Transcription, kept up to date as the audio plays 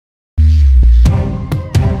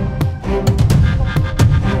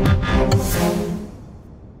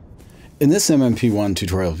In this MMP1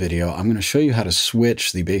 tutorial video, I'm going to show you how to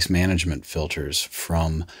switch the bass management filters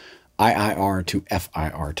from IIR to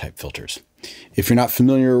FIR type filters. If you're not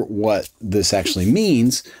familiar what this actually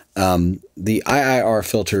means, the IIR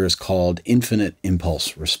filter is called Infinite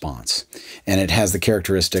Impulse Response, and it has the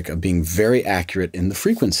characteristic of being very accurate in the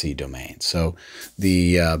frequency domain. So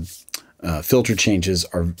the filter changes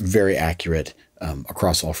are very accurate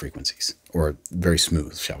across all frequencies, or very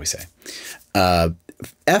smooth, shall we say.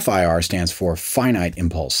 FIR stands for Finite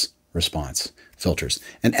Impulse Response filters,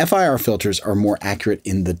 and FIR filters are more accurate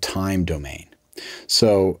in the time domain.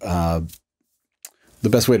 So the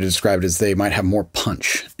best way to describe it is they might have more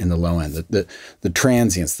punch in the low end. The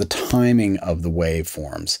transients, the timing of the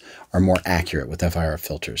waveforms are more accurate with FIR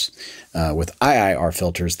filters. With IIR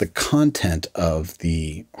filters, the content of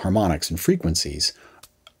the harmonics and frequencies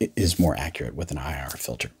is more accurate with an IIR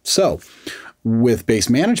filter. So with bass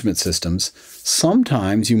management systems,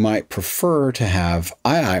 sometimes you might prefer to have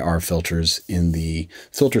IIR filters in the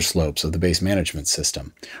filter slopes of the bass management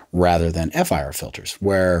system rather than FIR filters,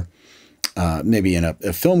 where maybe in a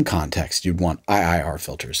film context you'd want IIR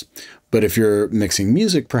filters. But if you're mixing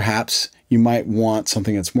music, perhaps you might want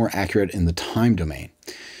something that's more accurate in the time domain.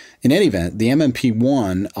 In any event, the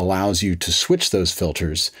MMP1 allows you to switch those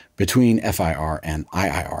filters between FIR and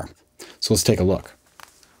IIR. So let's take a look.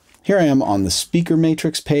 Here I am on the speaker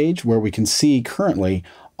matrix page, where we can see currently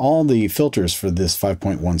all the filters for this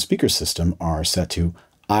 5.1 speaker system are set to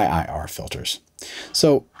IIR filters.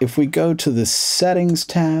 So if we go to the Settings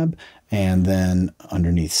tab and then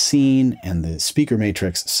underneath Scene and the speaker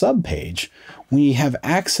matrix subpage, we have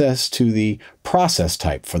access to the process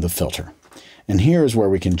type for the filter. And here is where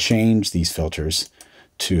we can change these filters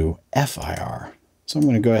to FIR. So I'm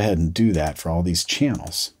going to go ahead and do that for all these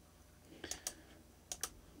channels.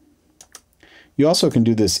 You also can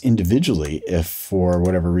do this individually if, for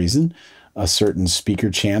whatever reason, a certain speaker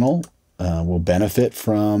channel will benefit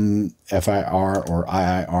from FIR or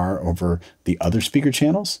IIR over the other speaker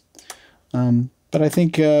channels. But I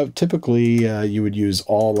think typically you would use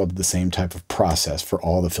all of the same type of process for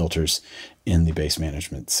all the filters in the bass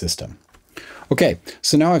management system. Okay,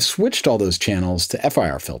 so now I've switched all those channels to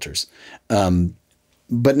FIR filters.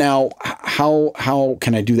 But now, how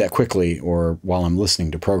can I do that quickly or while I'm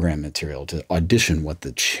listening to program material to audition what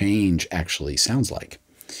the change actually sounds like?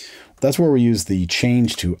 That's where we use the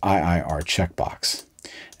Change to IIR checkbox.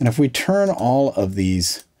 And if we turn all of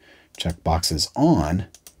these checkboxes on,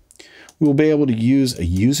 we'll be able to use a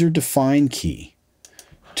user-defined key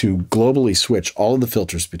to globally switch all of the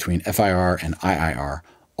filters between FIR and IIR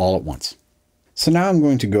all at once. So now I'm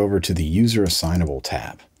going to go over to the User Assignable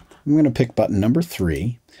tab. I'm going to pick button number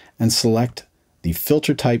 3 and select the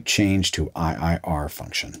Filter Type Change to IIR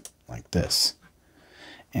function, like this.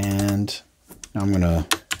 And now I'm going to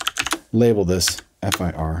label this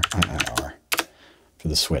FIR IIR for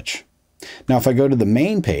the switch. Now if I go to the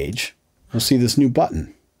main page, we'll see this new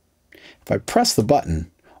button. If I press the button,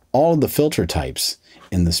 all of the filter types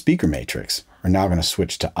in the speaker matrix are now going to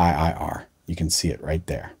switch to IIR. You can see it right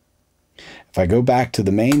there. If I go back to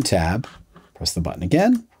the main tab, press the button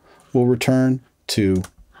again, we'll return to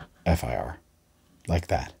FIR, like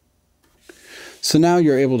that. So now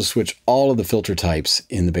you're able to switch all of the filter types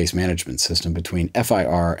in the bass management system between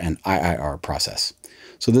FIR and IIR process.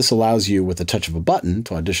 So this allows you, with the touch of a button,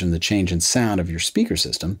 to audition the change in sound of your speaker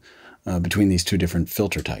system between these two different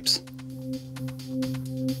filter types.